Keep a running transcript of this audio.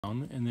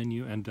and then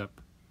you end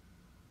up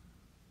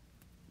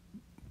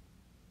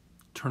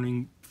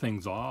turning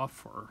things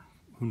off, or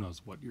who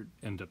knows what you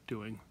end up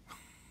doing.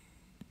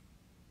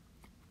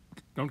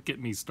 Don't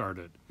get me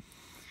started.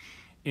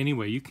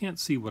 Anyway, you can't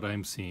see what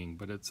I'm seeing,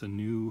 but it's a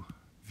new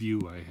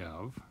view I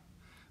have.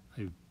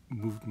 I've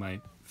moved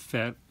my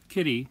fat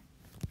kitty.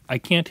 I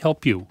can't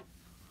help you.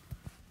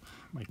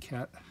 My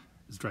cat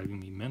is driving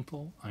me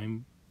mental.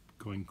 I'm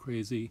going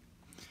crazy.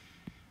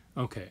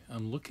 Okay,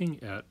 I'm looking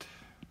at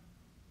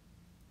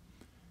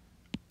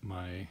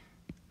my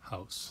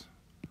house,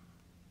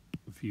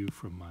 view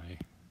from my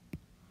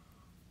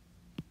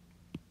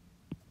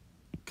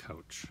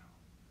couch.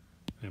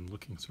 I'm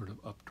looking sort of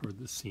up toward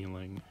the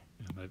ceiling,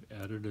 and I've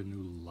added a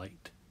new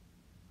light.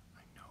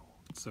 I know,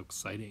 it's so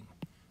exciting.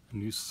 A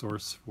new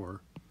source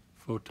for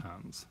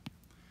photons.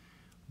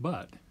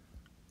 But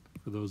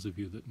for those of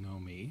you that know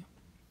me,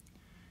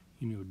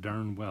 you know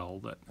darn well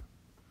that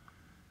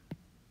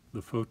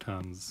the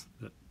photons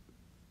that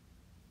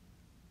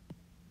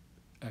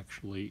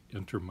actually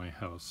enter my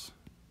house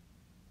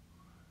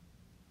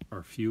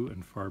are few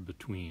and far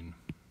between.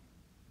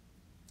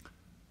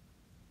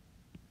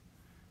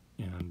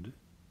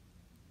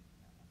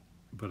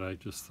 But I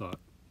just thought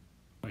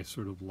I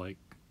sort of like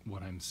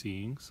what I'm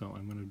seeing, so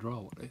I'm going to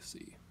draw what I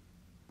see.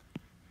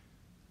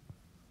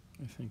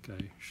 I think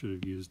I should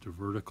have used a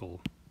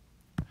vertical.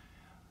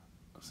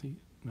 See,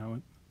 now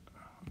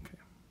okay.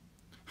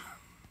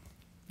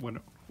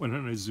 Why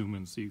don't I zoom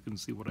in so you can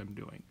see what I'm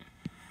doing?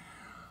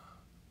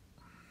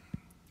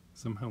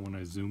 Somehow when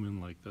I zoom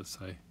in like this,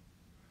 I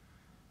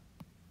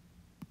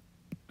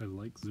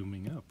like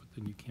zooming up, but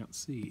then you can't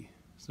see.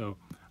 So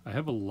I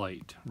have a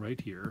light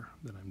right here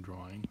that I'm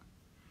drawing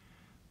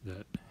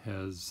that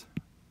has,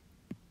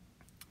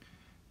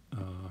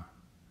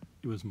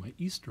 it was my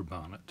Easter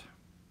bonnet.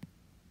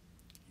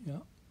 Yeah,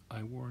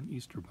 I wore an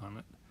Easter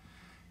bonnet.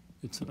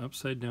 It's an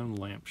upside down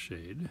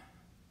lampshade.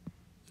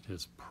 It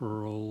has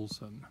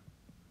pearls and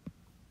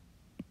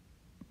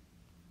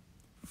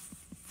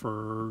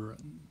fur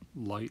and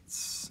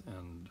lights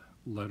and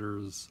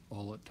letters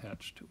all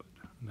attached to it.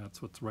 And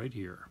that's what's right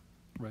here,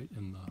 right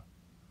in the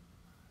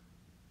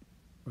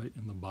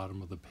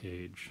bottom of the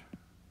page.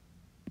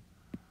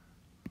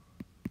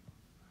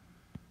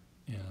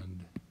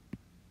 And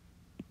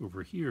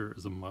over here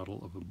is a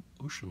model of an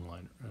ocean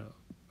liner,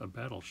 a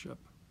battleship,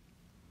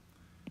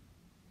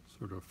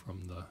 sort of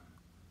from the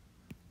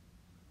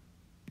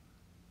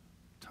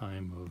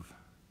time of,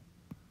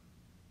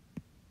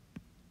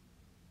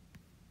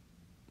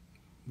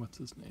 what's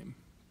his name?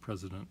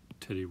 President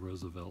Teddy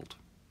Roosevelt.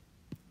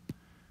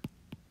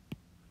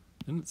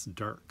 Then it's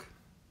dark.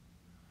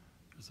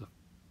 There's a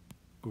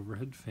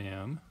overhead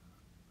fan.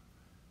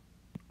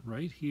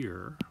 Right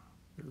here,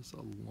 there's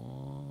a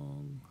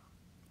long,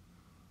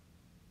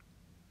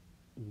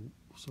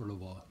 sort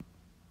of a,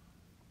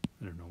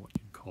 I don't know what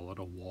you'd call it,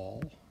 a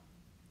wall.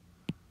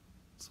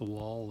 It's a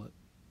wall that,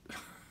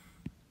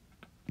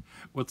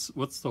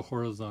 what's the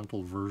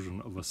horizontal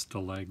version of a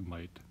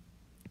stalagmite,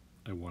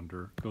 I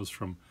wonder? It goes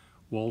from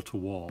wall to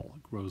wall,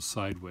 it grows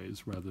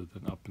sideways rather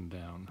than up and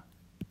down.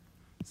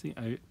 See,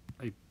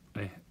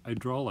 I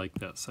draw like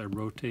this. I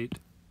rotate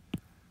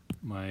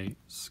my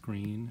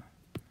screen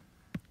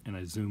and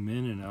I zoom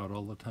in and out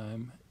all the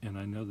time, and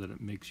I know that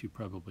it makes you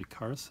probably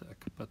car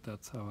sick, but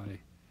that's how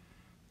I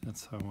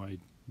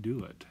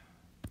do it.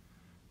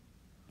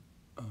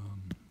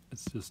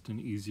 It's just an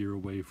easier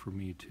way for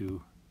me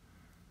to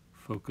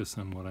focus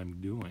on what I'm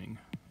doing,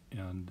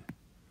 and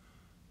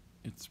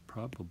it's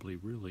probably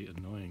really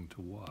annoying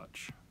to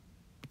watch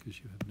because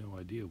you have no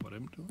idea what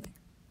I'm doing.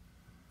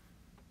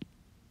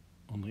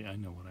 Only I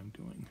know what I'm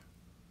doing.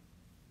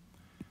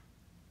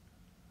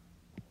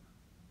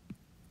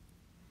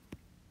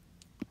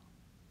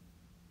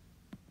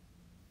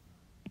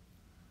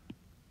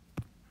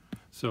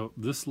 So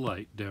this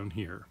light down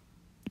here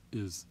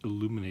is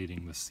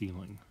illuminating the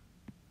ceiling.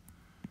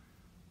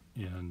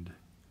 And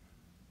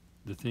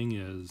the thing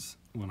is,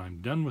 when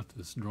I'm done with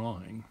this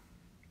drawing,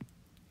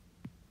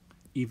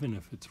 even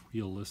if it's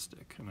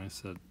realistic, and I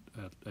said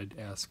I'd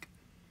ask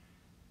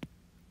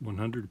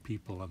 100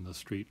 people on the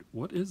street,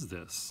 what is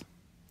this?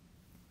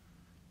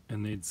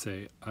 And they'd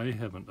say, I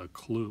haven't a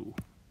clue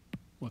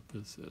what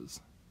this is.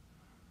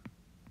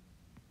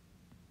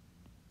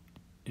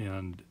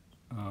 And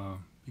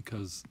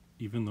because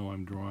even though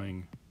I'm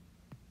drawing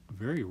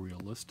very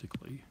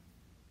realistically,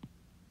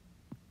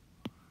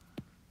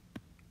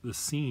 the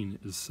scene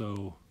is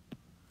so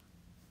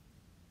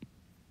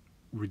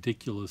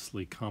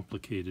ridiculously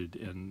complicated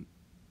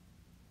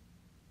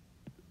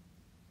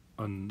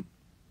and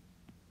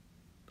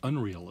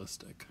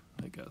unrealistic,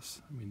 I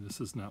guess. I mean,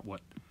 this is not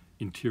what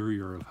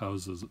interior of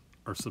houses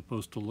are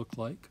supposed to look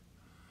like.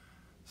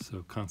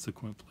 So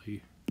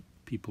consequently,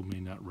 people may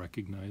not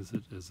recognize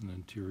it as an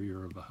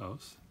interior of a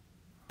house.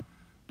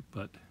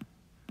 But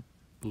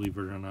believe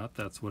it or not,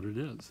 that's what it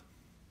is.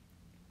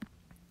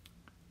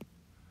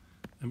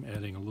 I'm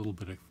adding a little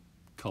bit of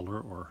color,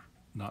 or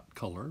not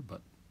color,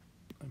 but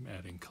I'm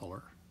adding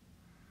color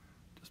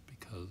just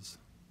because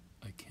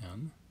I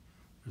can.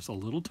 There's a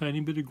little tiny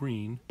bit of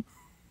green.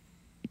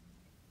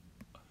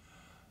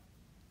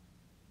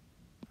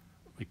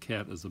 My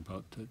cat is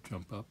about to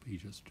jump up. He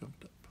just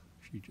jumped up.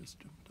 She just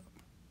jumped up.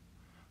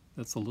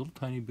 That's a little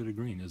tiny bit of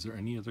green. Is there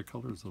any other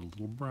colors? A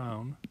little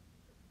brown.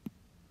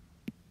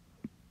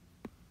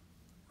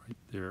 Right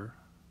there.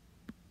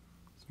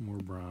 Some more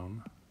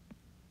brown.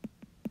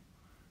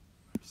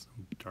 There's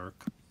some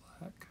dark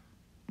black.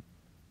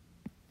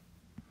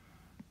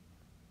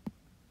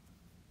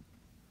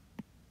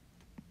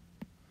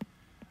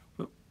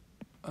 But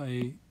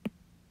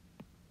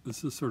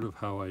this is sort of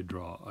how I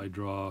draw. I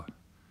draw,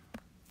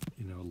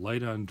 you know,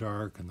 light on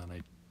dark, and then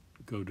I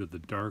go to the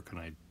dark and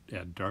I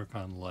add dark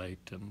on light,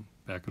 and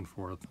back and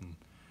forth and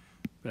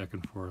back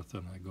and forth,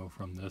 and I go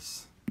from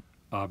this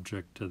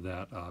object to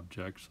that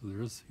object. So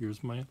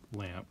here's my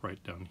lamp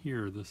right down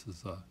here. This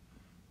is a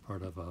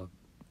part of a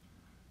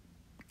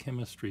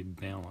chemistry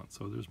balance.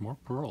 So there's more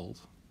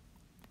pearls.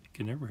 You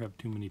can never have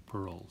too many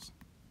pearls.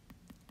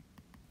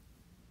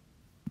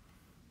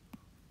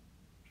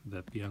 Should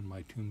that be on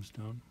my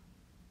tombstone?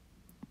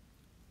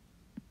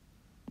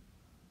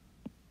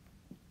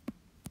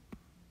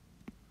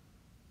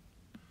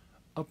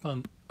 Up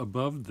on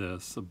above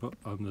this,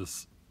 on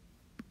this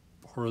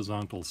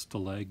horizontal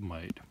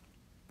stalagmite,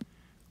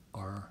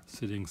 are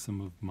sitting some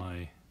of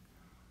my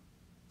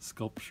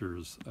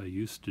sculptures I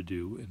used to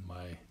do in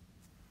my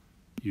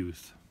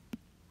youth.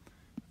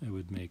 I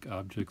would make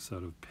objects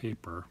out of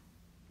paper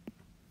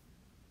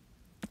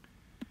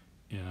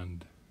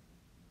and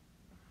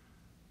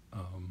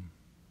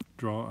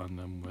draw on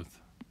them with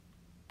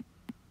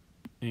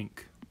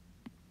ink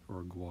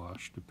or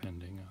gouache,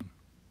 depending on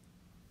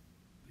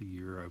the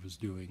year I was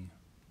doing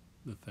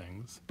the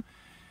things.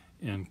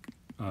 And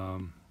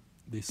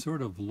they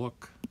sort of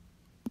look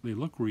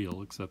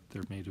real, except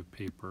they're made of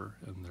paper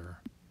and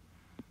they're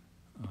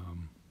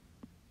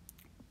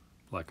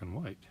black and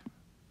white.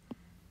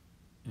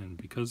 And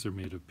because they're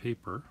made of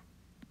paper,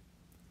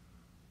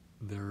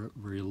 they're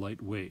very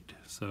lightweight.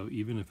 So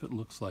even if it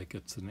looks like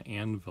it's an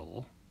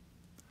anvil,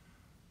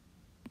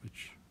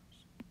 which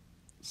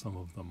some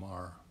of them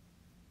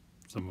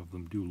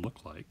do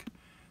look like,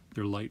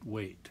 they're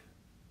lightweight.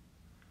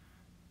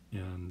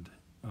 And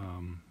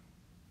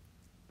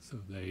so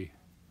they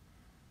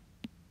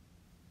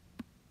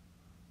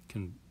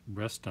can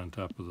rest on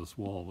top of this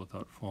wall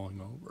without falling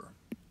over.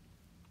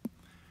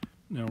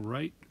 Now,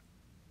 right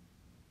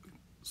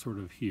sort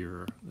of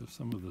here,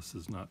 some of this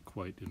is not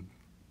quite in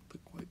the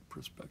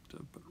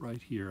perspective, but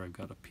right here I've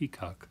got a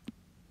peacock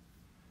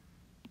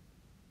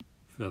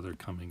feather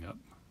coming up,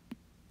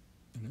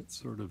 and it's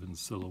sort of in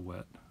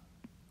silhouette.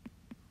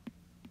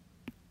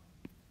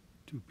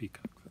 Two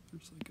peacock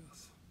feathers, I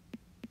guess.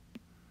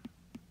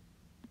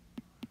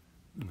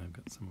 And I've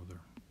got some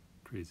other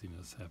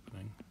craziness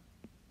happening.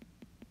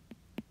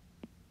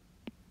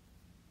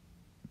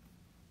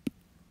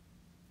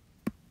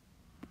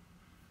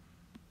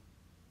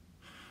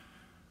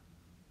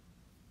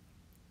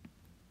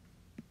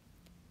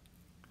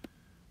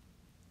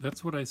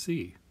 That's what I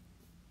see.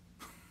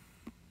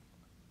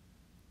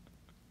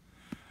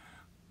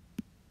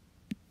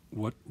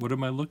 What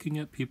am I looking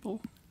at,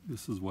 people?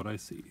 This is what I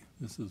see.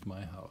 This is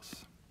my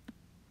house.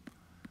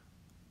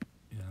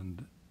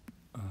 And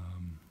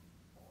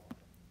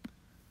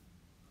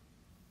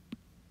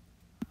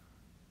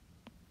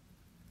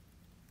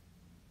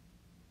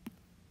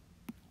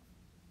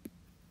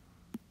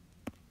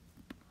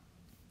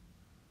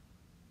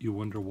you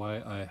wonder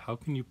why how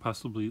can you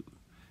possibly,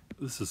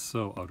 this is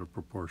so out of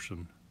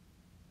proportion.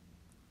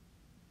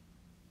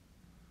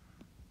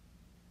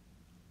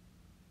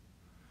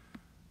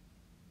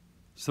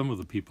 Some of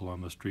the people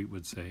on the street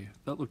would say,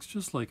 that looks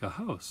just like a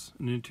house,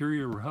 an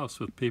interior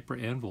house with paper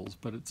anvils,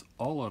 but it's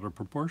all out of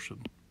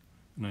proportion.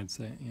 And I'd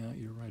say, yeah,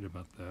 you're right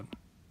about that.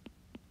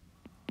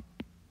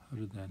 How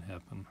did that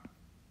happen?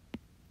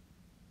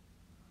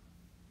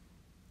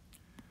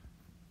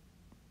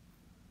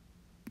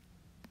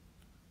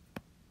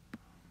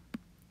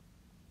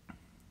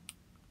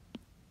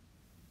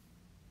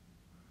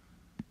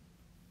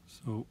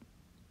 So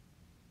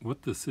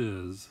what this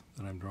is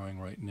that I'm drawing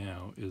right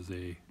now is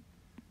a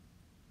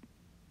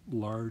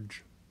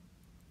large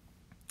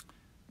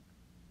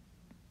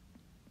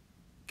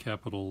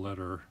capital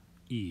letter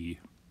E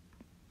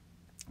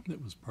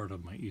that was part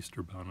of my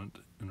Easter bonnet,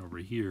 and over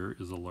here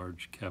is a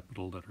large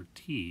capital letter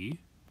T.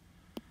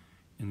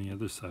 And the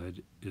other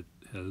side it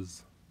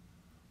has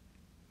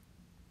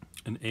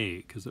an A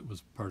because it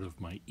was part of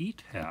my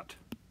EAT hat.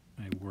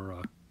 I wore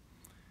a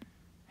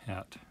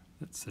hat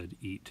that said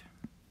EAT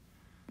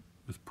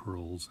with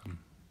pearls and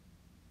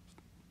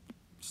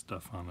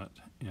stuff on it,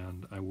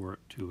 and I wore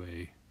it to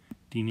a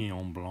Dîner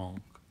en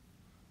Blanc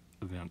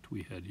event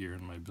we had here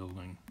in my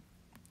building,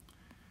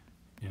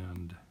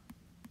 and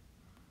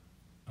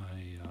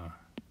I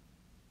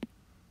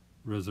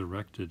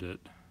resurrected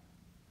it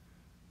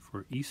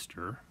for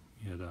Easter.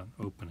 We had an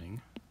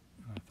opening,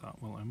 and I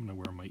thought, well, I'm going to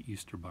wear my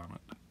Easter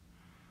bonnet.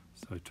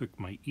 So I took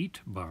my EAT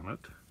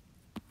bonnet,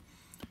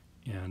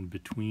 and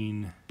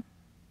between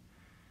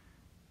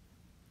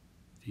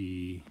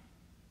the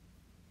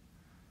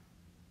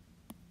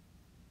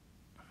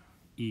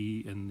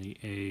E and the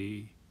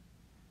A,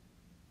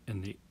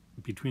 and the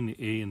between the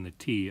A and the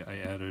T, I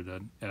added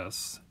an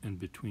S, and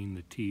between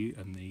the T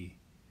and the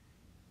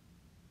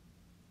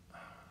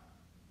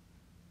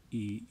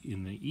E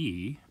in the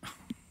E,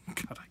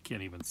 God, I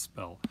can't even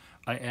spell.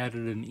 I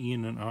added an E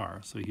and an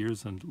R. So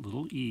here's a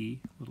little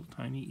E, little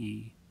tiny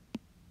E.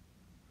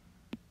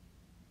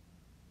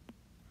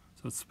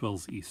 So it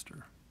spells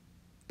Easter.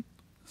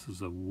 This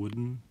is a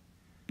wooden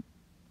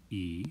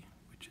E,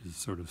 which is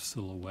sort of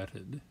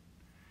silhouetted,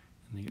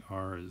 and the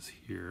R is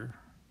here.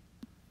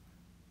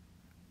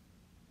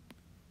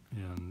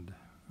 And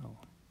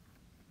I'll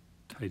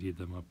tidy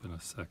them up in a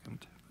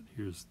second. But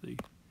here's the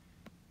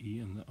E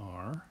and the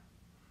R.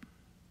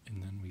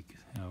 And then we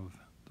have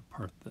the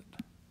part that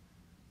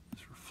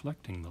is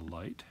reflecting the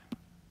light.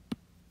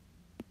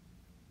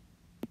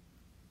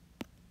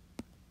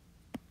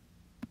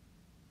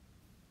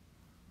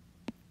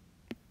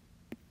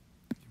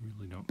 You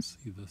really don't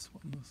see this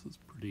one. This is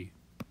pretty,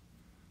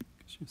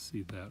 because you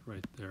see that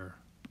right there.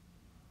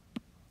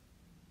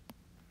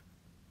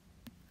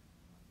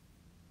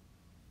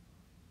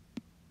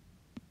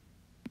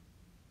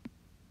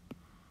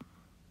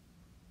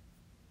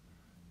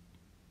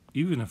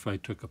 Even if I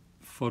took a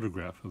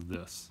photograph of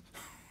this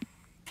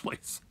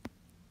place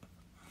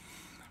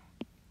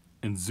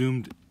and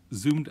zoomed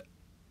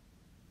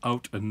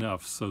out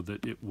enough so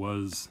that it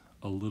was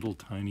a little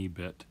tiny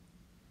bit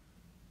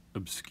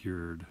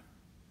obscured,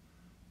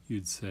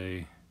 you'd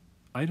say,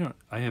 I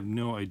have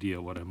no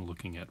idea what I'm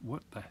looking at.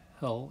 What the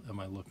hell am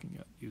I looking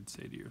at? You'd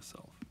say to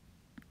yourself.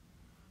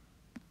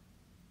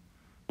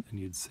 And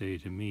you'd say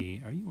to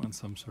me, are you on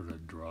some sort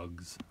of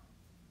drugs?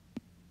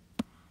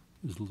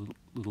 There's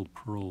little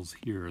pearls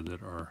here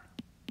that are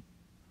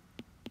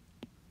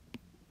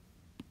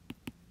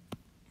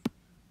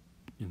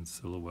in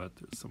silhouette.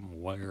 There's some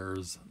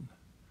wires, and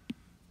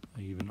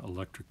I even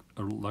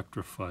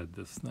electrified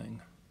this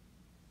thing.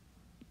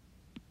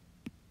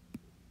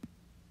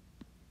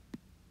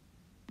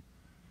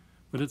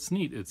 But it's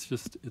neat. It's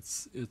just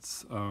it's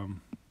a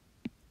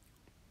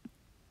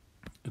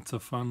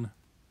fun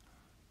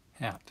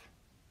hat.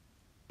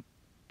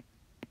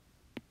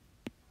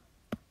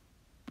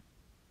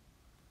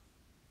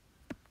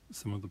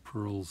 Some of the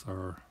pearls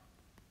are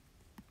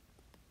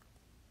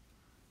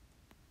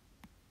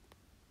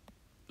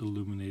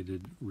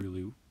illuminated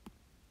really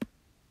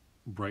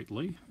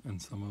brightly,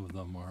 and some of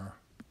them are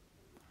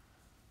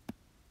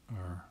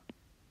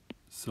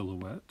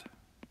silhouette.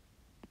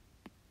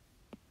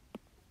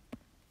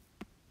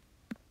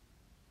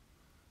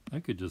 I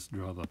could just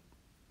draw the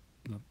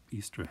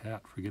Easter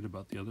hat, forget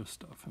about the other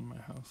stuff in my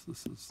house.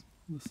 This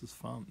is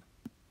fun.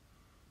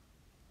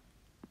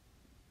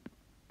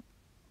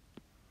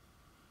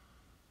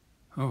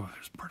 Oh,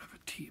 there's part of a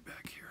T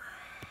back here.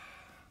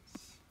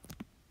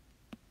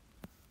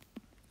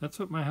 That's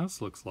what my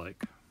house looks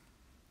like.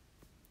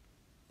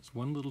 There's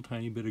one little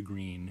tiny bit of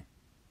green.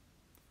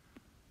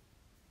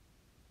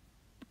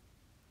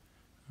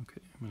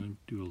 Okay, I'm going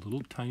to do a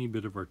little tiny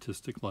bit of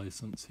artistic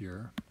license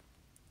here.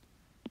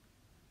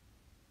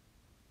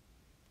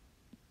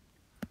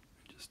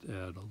 Just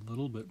add a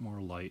little bit more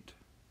light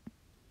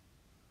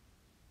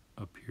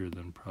up here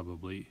than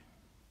probably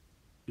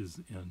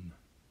is in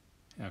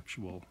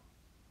actual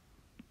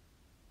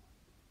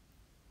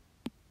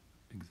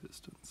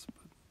existence,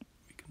 but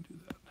we can do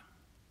that.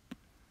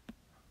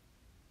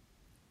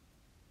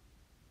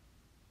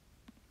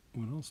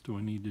 What else do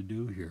I need to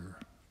do here?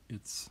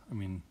 This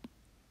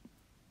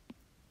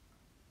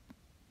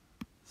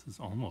is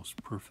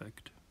almost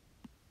perfect.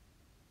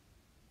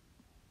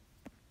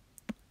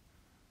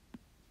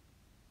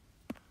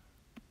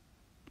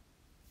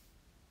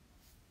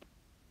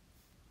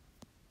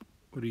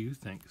 What do you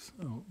think?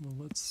 Oh, well,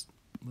 let's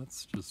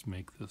just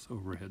make this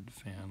overhead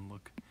fan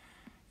look.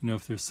 You know,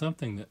 if there's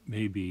something that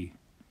maybe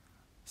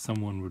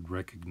someone would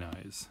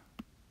recognize,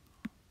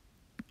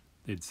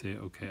 they'd say,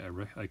 okay,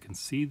 I can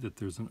see that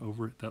there's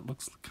that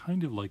looks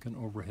kind of like an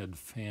overhead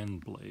fan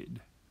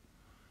blade.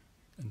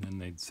 And then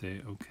they'd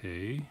say,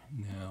 okay,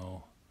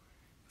 now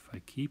if I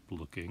keep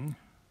looking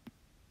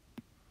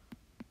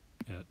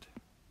at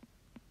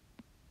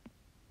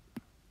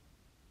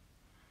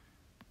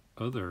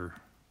other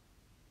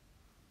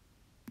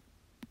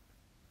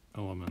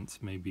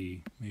elements,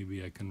 maybe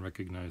I can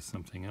recognize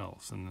something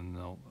else. And then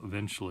they'll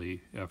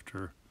eventually,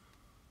 after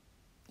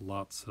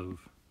lots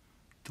of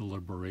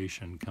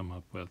deliberation, come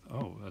up with,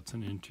 oh, that's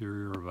an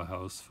interior of a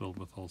house filled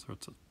with all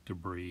sorts of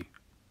debris,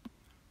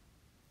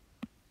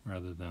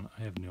 rather than,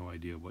 I have no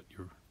idea what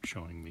you're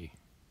showing me.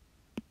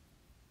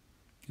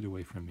 Get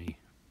away from me.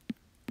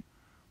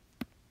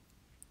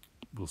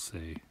 We'll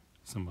say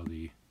some of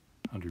the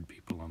 100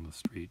 people on the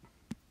street.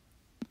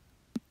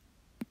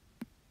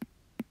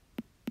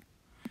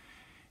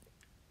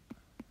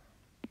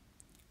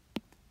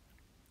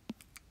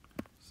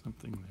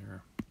 Something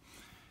there.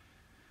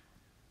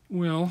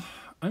 Well,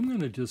 I'm going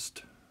to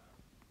just,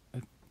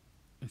 I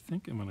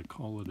think I'm going to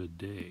call it a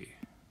day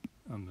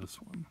on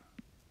this one.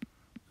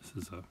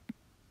 This is a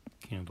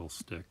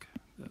candlestick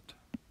that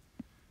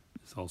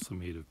is also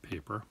made of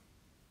paper.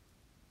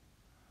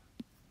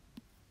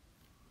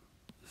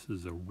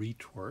 This is a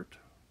retort.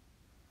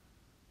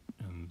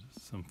 And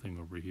something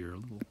over here, a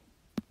little,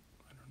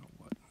 I don't know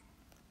what.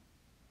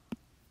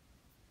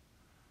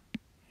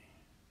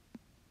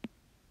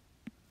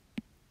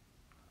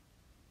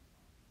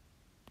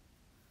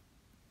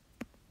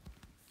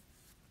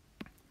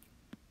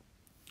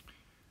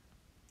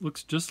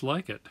 Looks just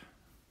like it.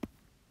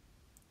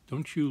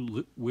 Don't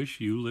you wish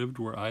you lived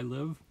where I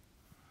live?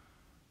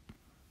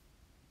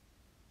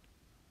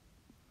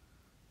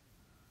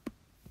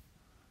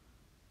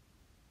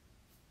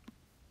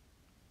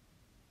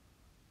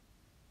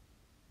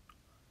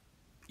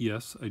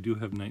 Yes, I do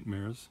have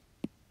nightmares.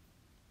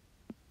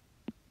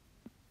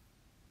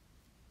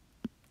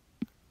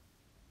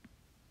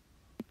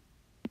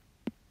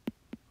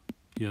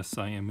 Yes,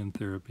 I am in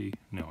therapy.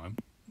 No, I'm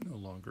no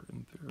longer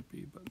in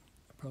therapy, but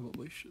I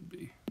probably should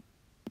be.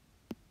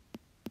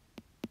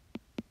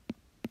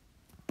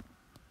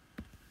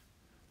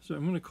 So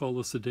I'm going to call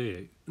this a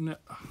day. No,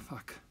 oh,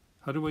 fuck.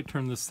 How do I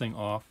turn this thing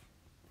off?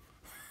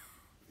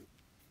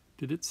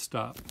 Did it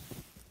stop?